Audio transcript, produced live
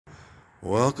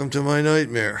Welcome to my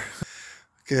nightmare.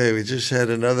 Okay, we just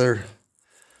had another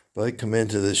bike come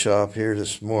into the shop here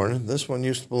this morning. This one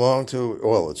used to belong to,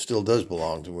 well, it still does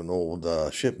belong to an old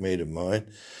shipmate of mine.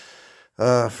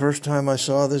 First time I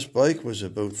saw this bike was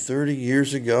about 30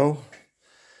 years ago.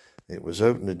 It was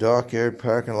out in the dockyard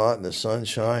parking lot in the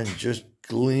sunshine, just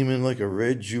gleaming like a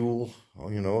red jewel.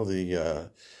 You know,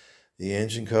 the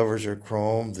engine covers are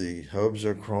chromed, the hubs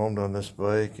are chromed on this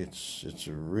bike. It's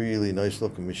a really nice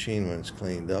looking machine when it's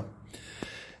cleaned up.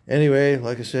 Anyway,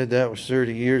 like I said, that was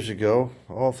 30 years ago.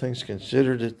 All things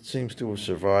considered, it seems to have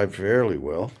survived fairly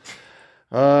well.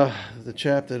 The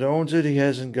chap that owns it, he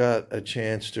hasn't got a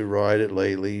chance to ride it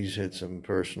lately. He's had some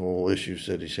personal issues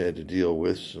that he's had to deal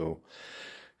with. So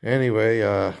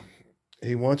anyway,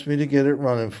 he wants me to get it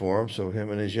running for him so him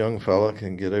and his young fella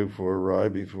can get out for a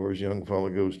ride before his young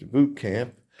fella goes to boot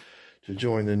camp to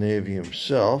join the Navy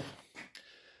himself.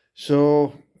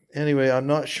 So anyway, I'm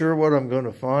not sure what I'm going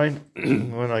to find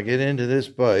when I get into this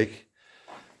bike.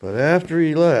 But after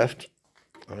he left,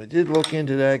 I did look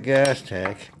into that gas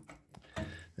tank,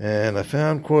 and I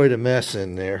found quite a mess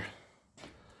in there.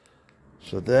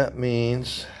 So that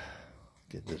means,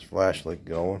 get this flashlight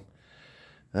going,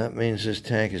 that means this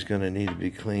tank is going to need to be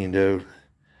cleaned out.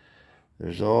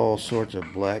 There's all sorts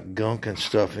of black gunk and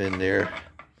stuff in there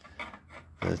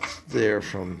that's there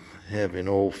from having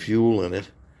old fuel in it.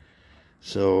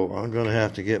 So I'm going to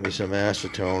have to get me some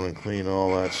acetone and clean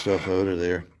all that stuff out of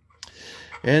there.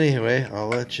 Anyway, I'll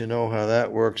let you know how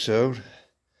that works out.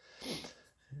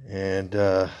 And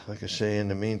like I say, in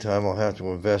the meantime, I'll have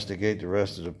to investigate the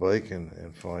rest of the bike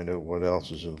and find out what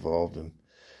else is involved in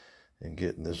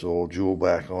getting this old jewel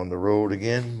back on the road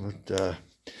again. But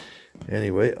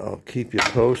anyway, I'll keep you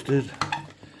posted.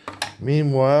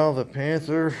 Meanwhile, the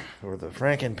Panther, or the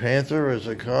Franken Panther as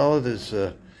I call it,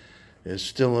 is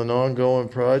still an ongoing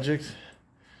project.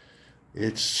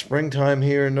 It's springtime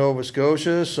here in Nova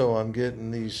Scotia, so I'm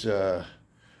getting these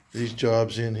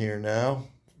jobs in here now,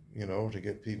 you know, to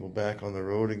get people back on the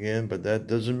road again. But that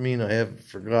doesn't mean I haven't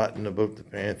forgotten about the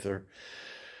Panther.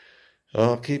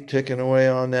 I'll keep ticking away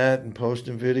on that and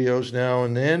posting videos now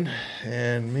and then.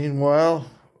 And meanwhile,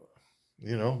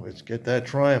 you know, let's get that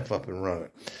Triumph up and running.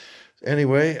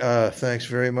 Anyway, thanks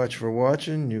very much for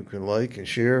watching. You can like and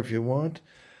share if you want.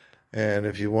 And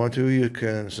if you want to, you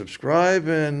can subscribe,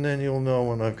 and then you'll know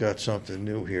when I've got something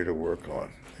new here to work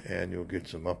on. And you'll get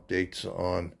some updates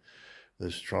on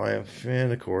this Triumph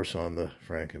and, of course, on the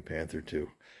Franken Panther too.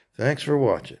 Thanks for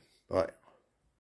watching. Bye.